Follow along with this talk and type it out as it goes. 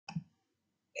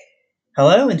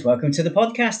Hello and welcome to the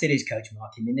podcast. It is Coach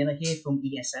Martin Manila here from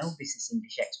ESL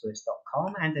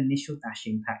BusinessEnglishExperts.com and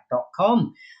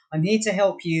Initial-Impact.com. I'm here to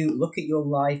help you look at your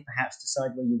life, perhaps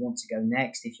decide where you want to go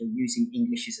next. If you're using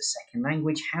English as a second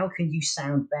language, how can you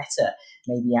sound better?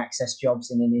 Maybe access jobs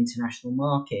in an international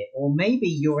market, or maybe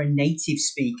you're a native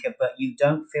speaker but you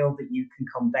don't feel that you can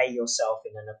convey yourself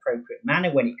in an appropriate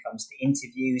manner when it comes to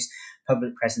interviews,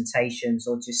 public presentations,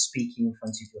 or just speaking in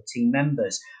front of your team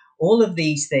members. All of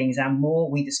these things and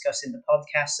more we discuss in the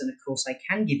podcast. And of course, I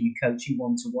can give you coaching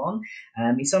one-to-one.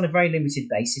 It's on a very limited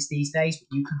basis these days,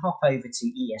 but you can hop over to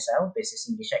ESL,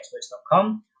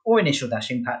 BusinessEnglishExperts.com or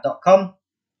Initial-Impact.com.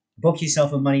 Book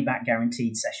yourself a money-back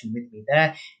guaranteed session with me there.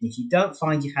 And if you don't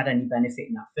find you've had any benefit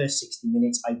in that first 60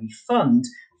 minutes, I refund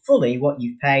fully what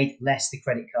you've paid, less the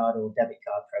credit card or debit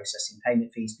card processing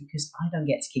payment fees, because I don't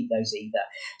get to keep those either.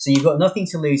 So you've got nothing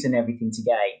to lose and everything to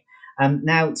gain.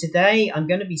 Now, today I'm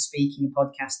going to be speaking and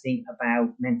podcasting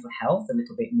about mental health a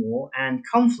little bit more and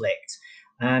conflict.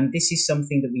 This is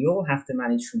something that we all have to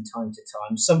manage from time to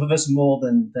time, some of us more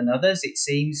than others, it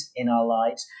seems, in our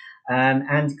lives.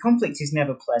 And conflict is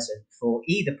never pleasant for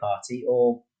either party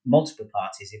or multiple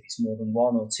parties if it's more than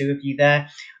one or two of you there.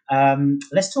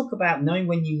 Let's talk about knowing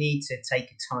when you need to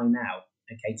take a time out,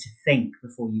 okay, to think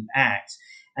before you act,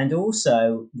 and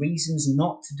also reasons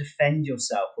not to defend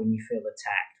yourself when you feel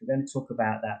attacked. We're going to talk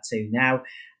about that too. Now,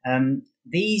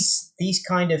 these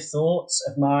kind of thoughts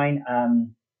of mine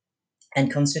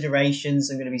and considerations,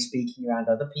 I'm going to be speaking around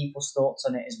other people's thoughts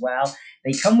on it as well.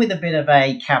 They come with a bit of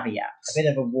a caveat, a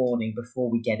bit of a warning before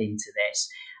we get into this.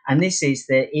 And this is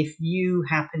that if you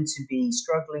happen to be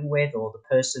struggling with, or the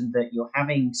person that you're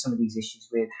having some of these issues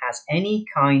with has any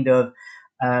kind of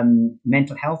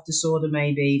mental health disorder,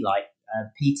 maybe like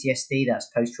PTSD,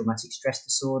 that's post-traumatic stress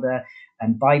disorder,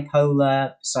 and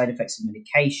bipolar, side effects of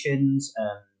medications,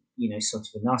 sort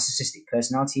of a narcissistic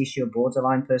personality issue, a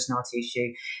borderline personality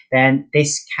issue, then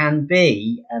this can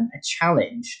be a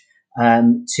challenge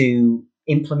to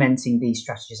implementing these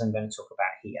strategies I'm going to talk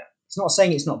about here. It's not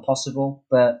saying it's not possible,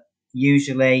 but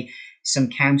usually some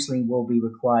counselling will be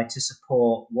required to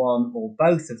support one or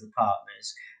both of the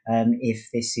partners if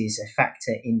this is a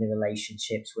factor in the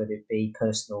relationships, whether it be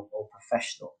personal or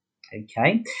professional.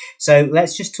 Okay, so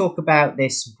let's just talk about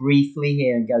this briefly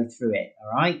here and go through it.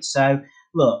 All right, so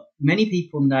look, many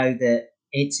people know that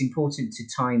it's important to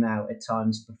time out at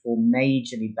times before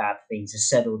majorly bad things are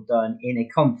said or done in a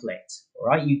conflict. All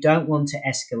right, you don't want to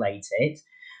escalate it.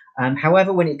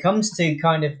 However, when it comes to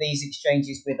kind of these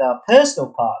exchanges with our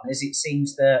personal partners, it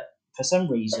seems that for some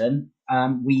reason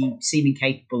we seem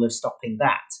incapable of stopping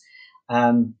that.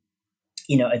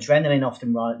 Adrenaline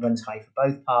often runs high for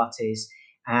both parties,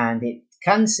 and it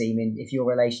can seem, if your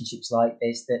relationship's like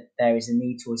this, that there is a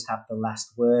need to always have the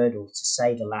last word, or to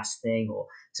say the last thing, or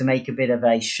to make a bit of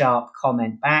a sharp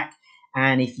comment back.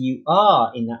 And if you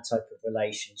are in that type of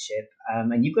relationship,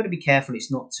 and you've got to be careful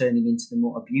it's not turning into the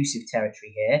more abusive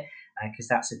territory here, because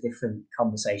that's a different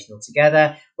conversation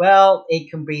altogether. Well,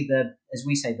 it can be as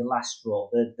we say, the last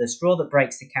straw, the straw that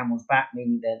breaks the camel's back,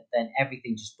 meaning that then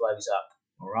everything just blows up.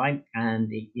 All right,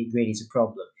 and it really is a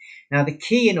problem. Now, the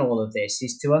key in all of this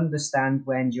is to understand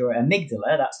when your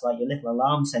amygdala, that's like your little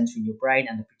alarm center in your brain,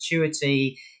 and the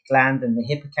pituitary gland and the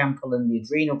hippocampal and the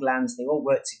adrenal glands, they all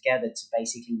work together to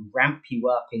basically ramp you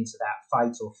up into that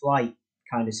fight or flight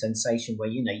kind of sensation where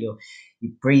you're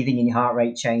breathing and your heart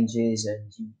rate changes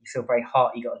and you feel very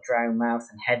hot, you got a dry mouth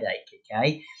and headache.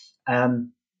 Okay,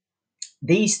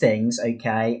 these things,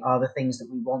 okay, are the things that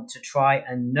we want to try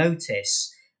and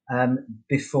notice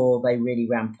before they really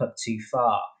ramp up too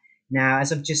far. Now,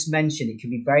 as I've just mentioned, it can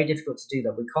be very difficult to do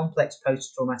that with complex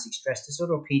post-traumatic stress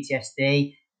disorder or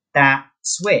PTSD. That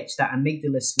switch, that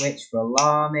amygdala switch for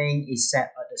alarming, is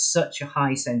set at such a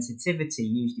high sensitivity,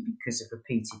 usually because of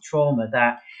repeated trauma,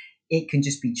 that it can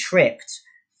just be tripped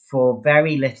for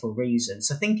very little reason.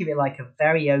 So think of it like a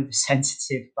very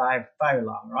oversensitive fire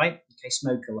alarm, right? Okay,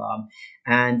 smoke alarm.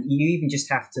 And you even just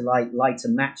have to light a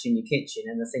match in your kitchen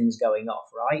and the thing's going off,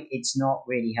 right? It's not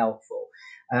really helpful.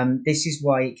 This is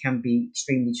why it can be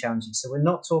extremely challenging. So we're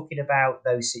not talking about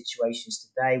those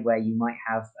situations today where you might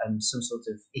have some sort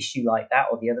of issue like that,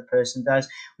 or the other person does.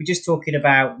 We're just talking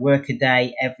about work a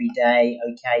day, every day,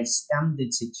 okay,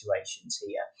 standard situations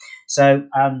here. So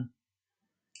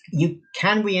you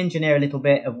can re-engineer a little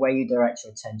bit of where you direct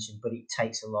your attention, but it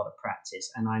takes a lot of practice.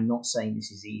 And I'm not saying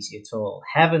this is easy at all.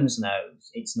 Heavens knows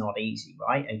it's not easy,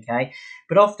 right? Okay.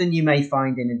 But often you may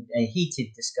find in a heated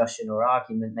discussion or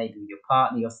argument, maybe with your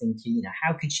partner, you're thinking,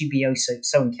 how could she be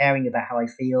so uncaring about how I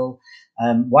feel?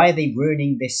 Why are they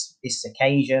ruining this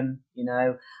occasion?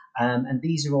 And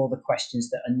these are all the questions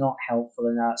that are not helpful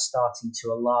and are starting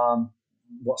to alarm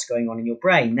what's going on in your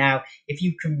brain. Now, if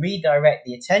you can redirect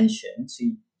the attention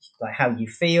to like how you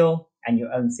feel and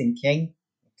your own thinking,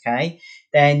 okay,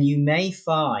 then you may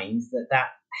find that that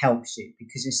helps you,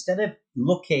 because instead of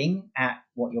looking at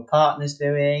what your partner's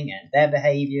doing and their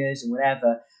behaviors and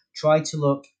whatever, try to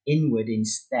look inward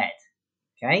instead.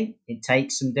 Okay, it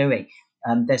takes some doing.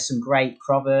 There's some great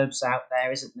proverbs out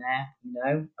there, isn't there? You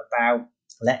know, about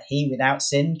let he without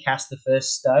sin cast the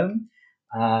first stone.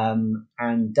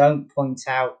 And don't point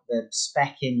out the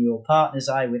speck in your partner's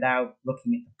eye without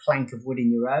looking at the plank of wood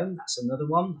in your own. That's another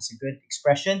one. That's a good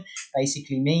expression.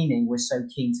 Basically meaning we're so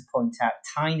keen to point out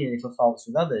tiny little faults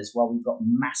with others while we've got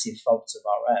massive faults of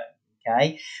our own.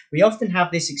 Okay. We often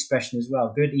have this expression as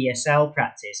well, good ESL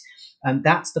practice. And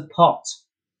that's the pot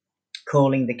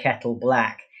calling the kettle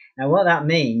black. Now, what that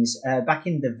means, back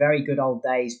in the very good old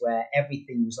days where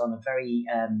everything was on a very,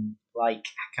 like,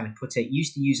 how can I put it,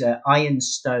 used to use an iron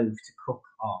stove to cook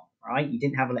on, right? You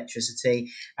didn't have electricity,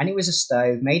 and it was a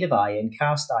stove made of iron,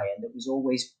 cast iron, that was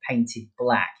always painted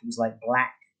black. It was like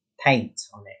black paint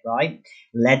on it, right?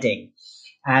 Leading.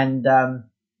 And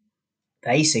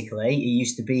basically, it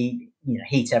used to be, you know,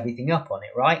 heat everything up on it,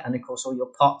 right? And of course, all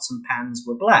your pots and pans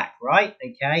were black, right?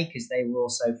 Okay, because they were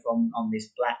also from on this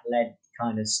black lead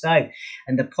kind of stove.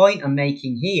 And the point I'm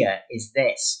making here is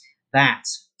this: that,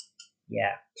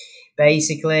 yeah,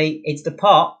 basically, it's the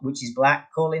pot which is black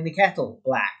calling the kettle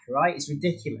black, right? It's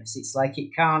ridiculous. It's like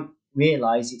it can't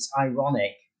realize it's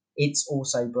ironic. It's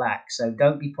also black. So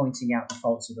don't be pointing out the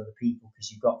faults of other people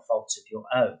because you've got faults of your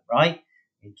own, right?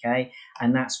 Okay,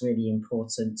 and that's really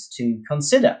important to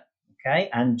consider.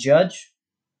 Okay, and judge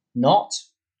not,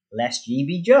 lest ye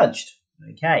be judged.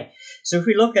 Okay, so if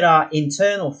we look at our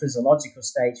internal physiological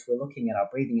states, we're looking at our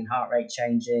breathing and heart rate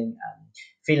changing,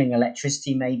 feeling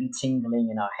electricity maybe tingling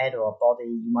in our head or our body.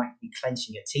 You might be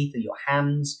clenching your teeth or your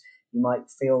hands. You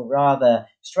might feel rather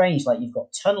strange, like you've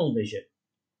got tunnel vision.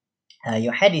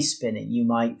 Your head is spinning. You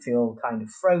might feel kind of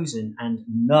frozen and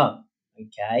numb.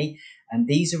 Okay, and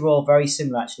these are all very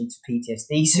similar actually to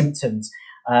PTSD symptoms.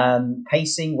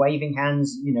 Pacing, waving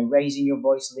hands, you know, raising your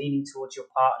voice, leaning towards your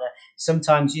partner.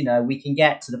 Sometimes, you know, we can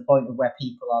get to the point of where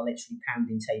people are literally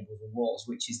pounding tables and walls,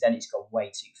 which is then it's gone way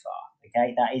too far.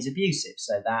 Okay, that is abusive,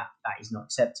 so that is not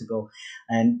acceptable.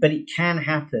 But it can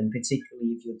happen,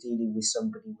 particularly if you're dealing with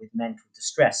somebody with mental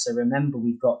distress. So remember,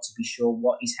 we've got to be sure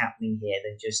what is happening here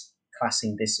than just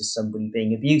classing this as somebody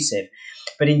being abusive.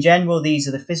 But in general, these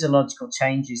are the physiological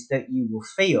changes that you will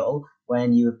feel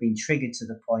when you have been triggered to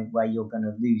the point where you're going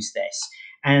to lose this.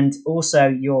 And also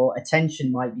your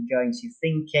attention might be going to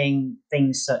thinking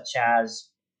things such as,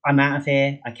 I'm out of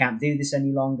here, I can't do this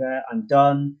any longer, I'm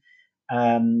done,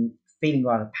 feeling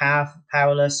rather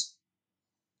powerless,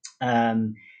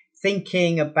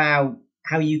 thinking about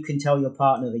how you can tell your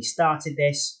partner they started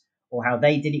this or how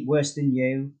they did it worse than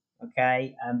you.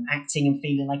 Okay, acting and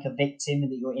feeling like a victim,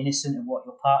 that you're innocent of what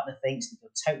your partner thinks, that you're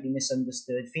totally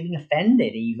misunderstood, feeling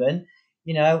offended even,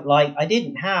 you know, like I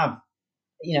didn't have,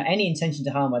 you know, any intention to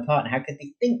harm my partner. How could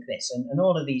they think this? And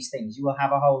all of these things, you will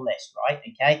have a whole list, right?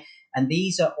 Okay, and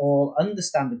these are all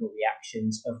understandable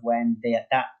reactions of when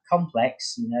that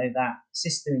complex, you know, that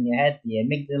system in your head, the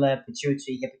amygdala,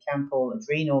 pituitary, hippocampal,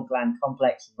 adrenal gland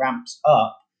complex ramps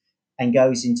up and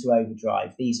goes into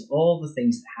overdrive. These are all the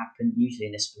things that happen usually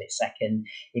in a split second.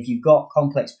 If you've got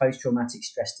complex post-traumatic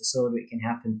stress disorder, it can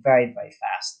happen very, very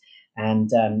fast. And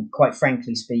quite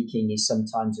frankly speaking, is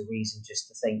sometimes a reason just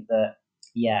to think that,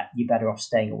 yeah, you're better off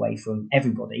staying away from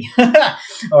everybody.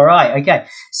 All right, okay.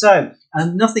 So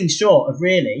nothing short of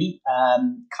really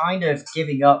kind of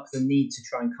giving up the need to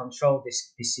try and control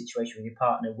this situation with your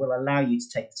partner will allow you to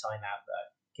take the time out,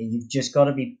 though. Okay, you've just got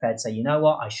to be prepared to say, you know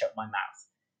what, I shut my mouth.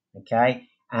 Okay,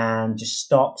 and just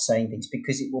stop saying things,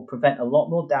 because it will prevent a lot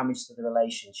more damage to the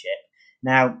relationship.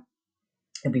 Now,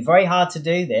 it'll be very hard to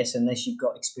do this unless you've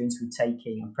got experience with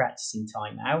taking and practicing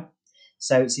time out.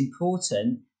 So it's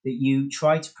important that you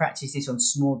try to practice this on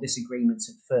small disagreements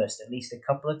at first, at least a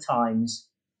couple of times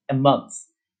a month.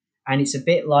 And it's a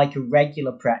bit like a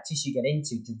regular practice you get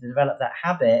into to develop that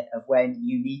habit of when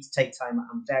you need to take time out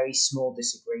on very small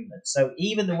disagreements. So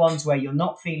even the ones where you're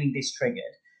not feeling this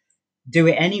triggered, do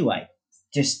it anyway.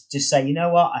 Just say, you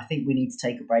know what, I think we need to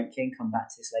take a break here and come back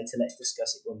to this later. Let's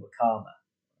discuss it when we're calmer,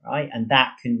 right? And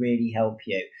that can really help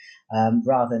you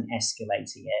rather than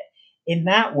escalating it. In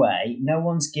that way, no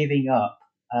one's giving up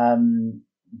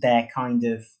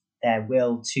their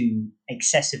will to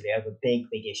excessively over big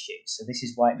issues. So this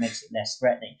is why it makes it less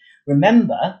threatening.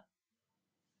 Remember,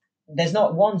 there's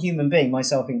not one human being,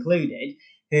 myself included,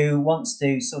 who wants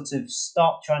to sort of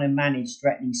stop trying to manage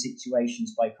threatening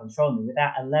situations by controlling them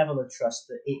without a level of trust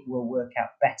that it will work out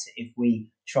better if we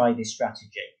try this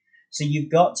strategy. So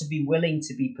you've got to be willing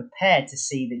to be prepared to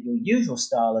see that your usual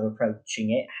style of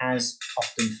approaching it has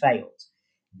often failed.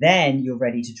 Then you're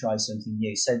ready to try something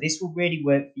new. So this will really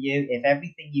work for you. If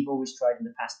everything you've always tried in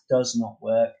the past does not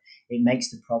work, it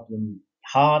makes the problem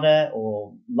harder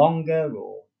or longer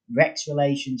or wrecks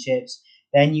relationships,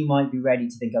 then you might be ready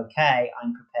to think, okay,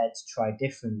 I'm prepared to try a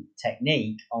different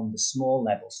technique on the small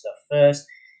level stuff first,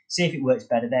 see if it works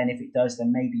better. Then if it does,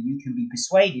 then maybe you can be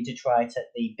persuaded to try it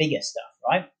at the bigger stuff,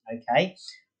 right? Okay.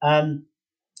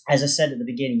 As I said at the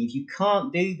beginning, if you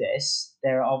can't do this,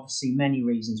 there are obviously many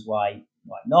reasons why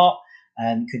not.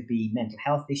 It could be mental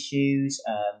health issues,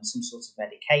 some sort of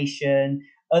medication,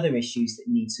 other issues that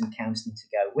need some counselling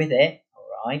to go with it,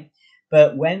 all right?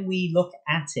 But when we look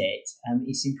at it,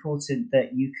 it's important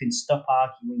that you can stop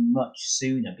arguing much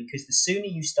sooner, because the sooner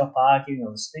you stop arguing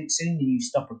or the sooner you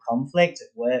stop a conflict at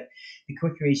work, the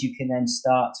quicker is you can then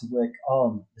start to work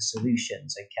on the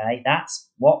solutions, okay? That's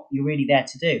what you're really there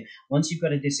to do. Once you've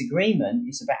got a disagreement,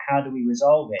 it's about how do we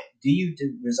resolve it? Do you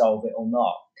resolve it or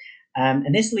not?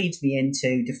 And this leads me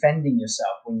into defending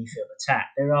yourself when you feel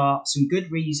attacked. There are some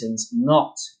good reasons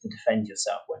not to defend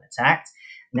yourself when attacked.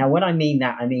 Now, when I mean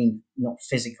that, I mean not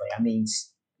physically, I mean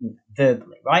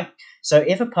verbally, right? So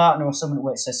if a partner or someone at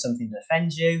work says something that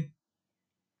offends you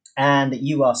and that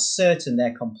you are certain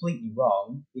they're completely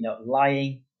wrong,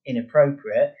 lying,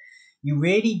 inappropriate, you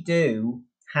really do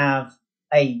have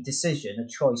a decision, a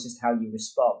choice as to how you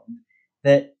respond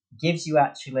that gives you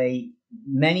actually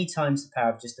many times the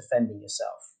power of just defending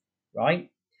yourself, right?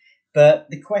 But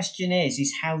the question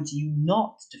is how do you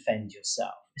not defend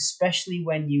yourself, especially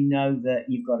when you know that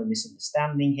you've got a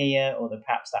misunderstanding here, or that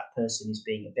perhaps that person is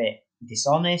being a bit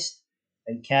dishonest,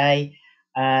 okay?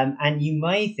 And you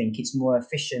may think it's more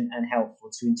efficient and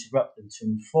helpful to interrupt them, to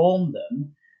inform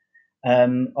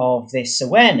them of this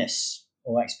awareness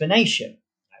or explanation,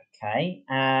 okay?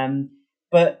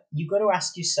 But you've got to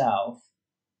ask yourself,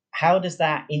 how does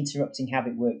that interrupting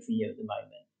habit work for you at the moment?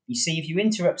 You see, if you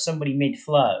interrupt somebody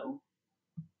mid-flow,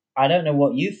 I don't know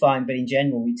what you find, but in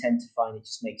general, we tend to find it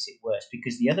just makes it worse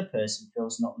because the other person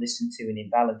feels not listened to and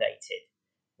invalidated,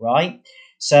 right?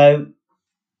 So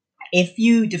if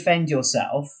you defend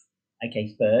yourself,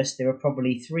 okay, first, there are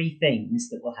probably three things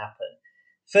that will happen.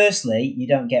 Firstly, you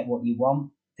don't get what you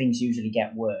want. Things usually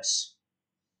get worse.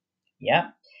 Yeah.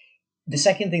 The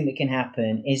second thing that can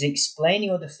happen is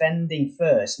explaining or defending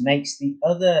first makes the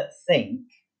other think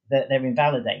that they're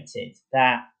invalidated,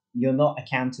 that you're not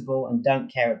accountable and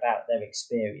don't care about their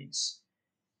experience.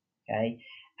 Okay.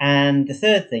 And the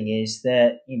third thing is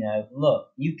that, look,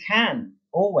 you can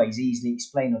always easily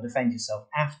explain or defend yourself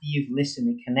after you've listened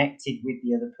and connected with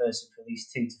the other person for at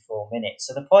least 2 to 4 minutes.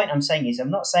 So the point I'm saying is,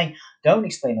 I'm not saying don't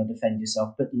explain or defend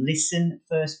yourself, but listen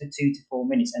first for 2 to 4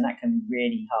 minutes, and that can be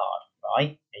really hard,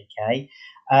 right? Okay.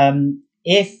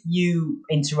 If you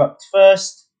interrupt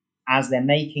first as they're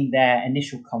making their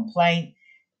initial complaint,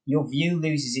 your view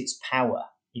loses its power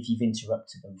if you've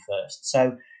interrupted them first.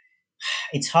 So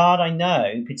it's hard, I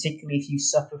know, particularly if you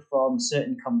suffer from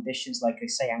certain conditions like, I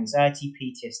say, anxiety,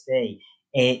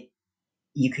 PTSD.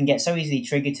 You can get so easily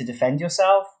triggered to defend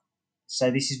yourself.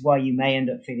 So this is why you may end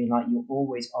up feeling like you're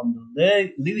always on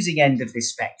the losing end of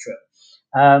this spectrum.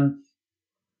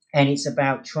 And it's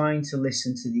about trying to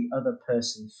listen to the other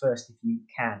person first, if you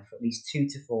can, for at least 2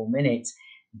 to 4 minutes.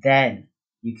 Then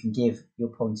you can give your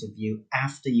point of view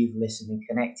after you've listened and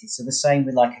connected. So the same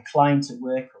with like a client at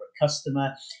work or a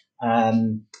customer,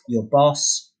 your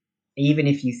boss. Even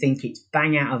if you think it's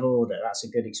bang out of order, that's a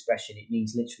good expression. It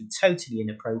means literally totally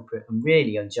inappropriate and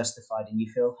really unjustified, and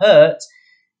you feel hurt,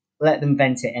 let them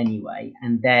vent it anyway,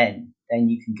 and then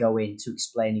you can go into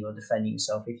explaining or defending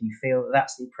yourself if you feel that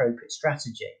that's the appropriate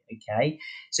strategy, okay?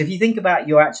 So if you think about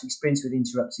your actual experience with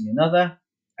interrupting another,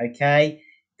 okay,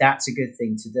 that's a good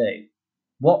thing to do.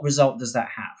 What result does that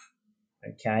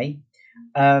have, okay?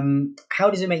 How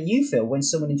does it make you feel when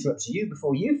someone interrupts you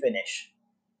before you finish?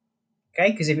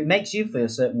 Okay, because if it makes you feel a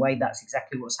certain way, that's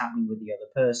exactly what's happening with the other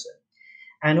person.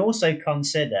 And also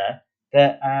consider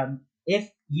that if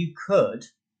you could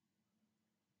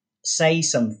say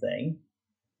something,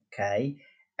 okay,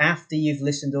 after you've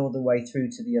listened all the way through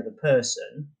to the other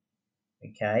person,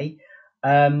 okay,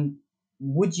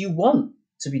 would you want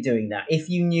to be doing that if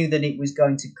you knew that it was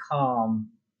going to calm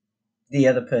the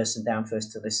other person down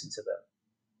first to listen to them?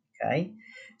 Okay,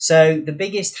 so the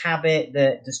biggest habit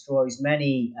that destroys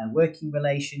many working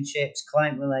relationships,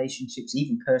 client relationships,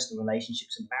 even personal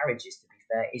relationships and marriages, to be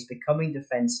fair, is becoming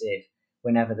defensive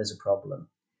whenever there's a problem.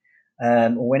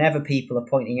 or whenever people are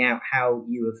pointing out how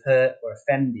you have hurt or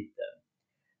offended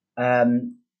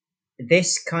them,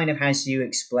 this kind of has you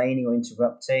explaining or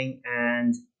interrupting,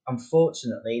 and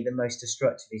unfortunately, the most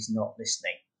destructive is not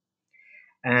listening.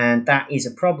 And that is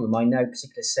a problem. I know,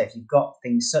 particularly if you've got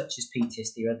things such as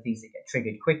PTSD or other things that get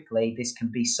triggered quickly, this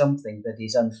can be something that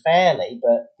is unfairly,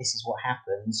 but this is what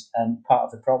happens, part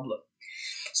of the problem.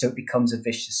 So it becomes a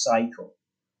vicious cycle.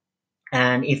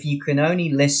 And if you can only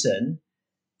listen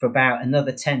for about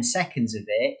another 10 seconds of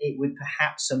it, it would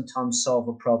perhaps sometimes solve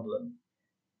a problem.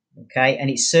 Okay, and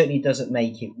it certainly doesn't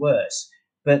make it worse.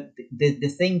 But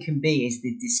the thing can be is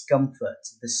the discomfort,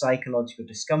 the psychological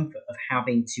discomfort of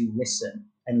having to listen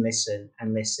and listen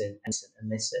and listen and listen and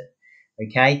listen.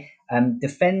 Okay,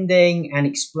 defending and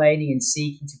explaining and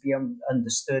seeking to be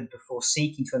understood before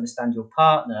seeking to understand your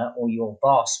partner or your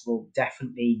boss will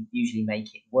definitely usually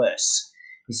make it worse.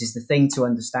 This is the thing to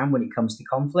understand when it comes to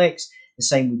conflicts. The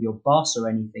same with your boss or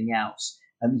anything else.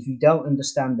 If you don't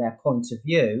understand their point of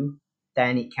view,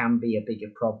 then it can be a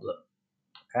bigger problem.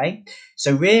 Okay,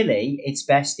 so really it's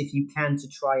best if you can to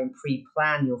try and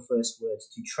pre-plan your first words,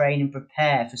 to train and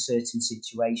prepare for certain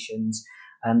situations,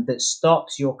 that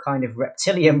stops your kind of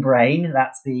reptilian brain,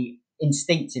 that's the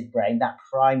instinctive brain, that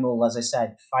primal, as I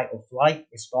said, fight or flight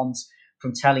response,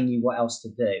 from telling you what else to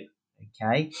do.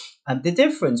 Okay, the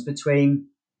difference between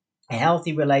a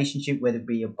healthy relationship, whether it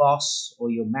be your boss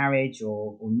or your marriage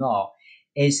or not,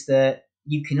 is that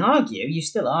you can argue, you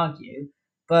still argue,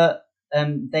 but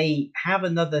they have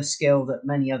another skill that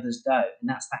many others don't, and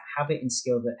that's that habit and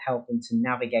skill that help them to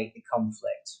navigate the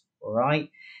conflict. All right.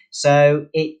 So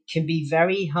it can be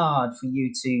very hard for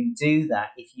you to do that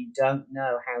if you don't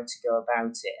know how to go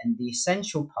about it. And the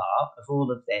essential part of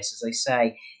all of this, as I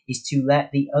say, is to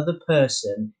let the other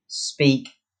person speak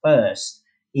first.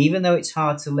 Even though it's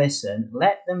hard to listen,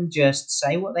 let them just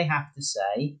say what they have to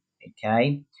say.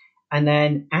 Okay. And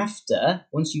then after,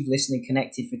 once you've listened and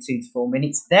connected for 2 to 4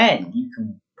 minutes, then you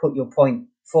can put your point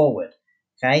forward.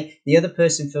 Okay. The other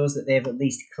person feels that they've at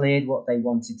least cleared what they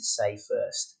wanted to say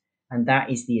first. And that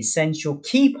is the essential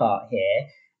key part here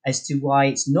as to why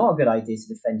it's not a good idea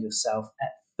to defend yourself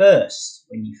at first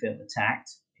when you feel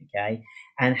attacked. Okay.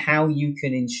 And how you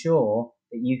can ensure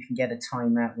that you can get a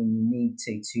timeout when you need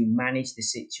to manage the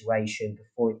situation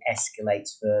before it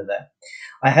escalates further.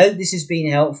 I hope this has been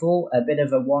helpful, a bit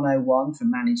of a 101 for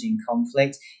managing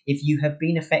conflict. If you have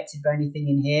been affected by anything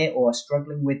in here or are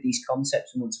struggling with these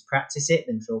concepts and want to practice it,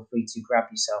 then feel free to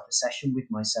grab yourself a session with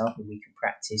myself and we can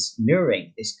practice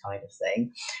mirroring this kind of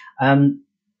thing.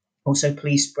 Also,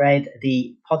 please spread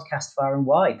the podcast far and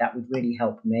wide. That would really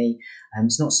help me.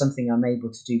 It's not something I'm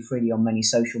able to do freely on many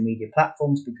social media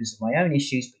platforms because of my own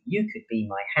issues, but you could be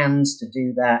my hands to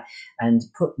do that and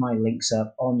put my links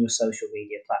up on your social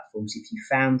media platforms. If you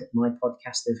found my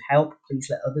podcast of help, please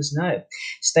let others know.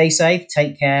 Stay safe,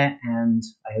 take care, and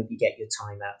I hope you get your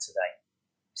time out today.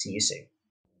 See you soon.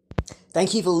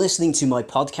 Thank you for listening to my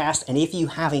podcast, and if you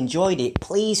have enjoyed it,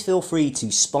 please feel free to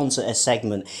sponsor a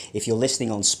segment. If you're listening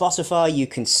on Spotify, you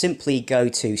can simply go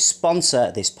to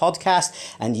sponsor this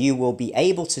podcast and you will be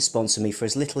able to sponsor me for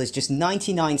as little as just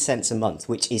 99 cents a month,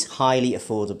 which is highly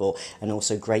affordable and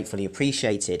also gratefully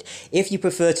appreciated. If you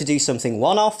prefer to do something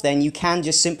one-off, then you can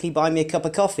just simply buy me a cup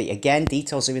of coffee. Again,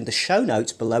 details are in the show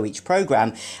notes below each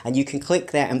program, and you can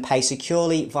click there and pay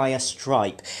securely via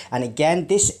Stripe. And again,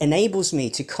 this enables me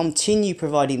to continue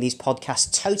providing these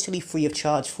podcasts totally free of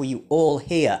charge for you all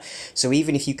here. So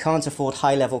even if you can't afford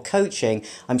high-level coaching,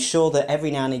 I'm sure that every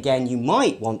now and again you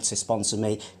might want to sponsor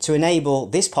me to enable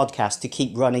this podcast to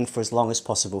keep running for as long as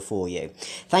possible for you.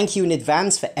 Thank you in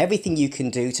advance for everything you can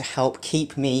do to help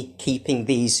keep me keeping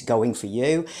these going for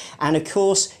you. And of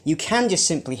course, you can just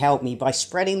simply help me by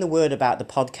spreading the word about the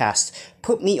podcast.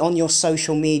 Put me on your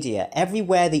social media.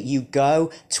 Everywhere that you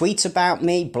go, tweet about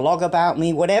me, blog about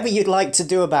me, whatever you'd like to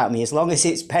do about me, as long as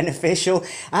it's beneficial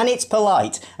and it's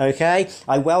polite, okay?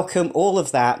 I welcome all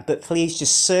of that, but please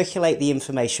just circulate the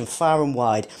information far and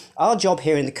wide. Our job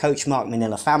here in the Coach Mark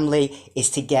Manila family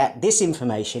is to get this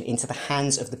information into the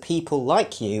hands of the people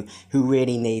like you who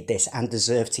really need this and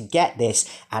deserve to get this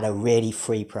at a really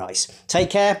free price.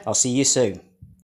 Take care. I'll see you soon.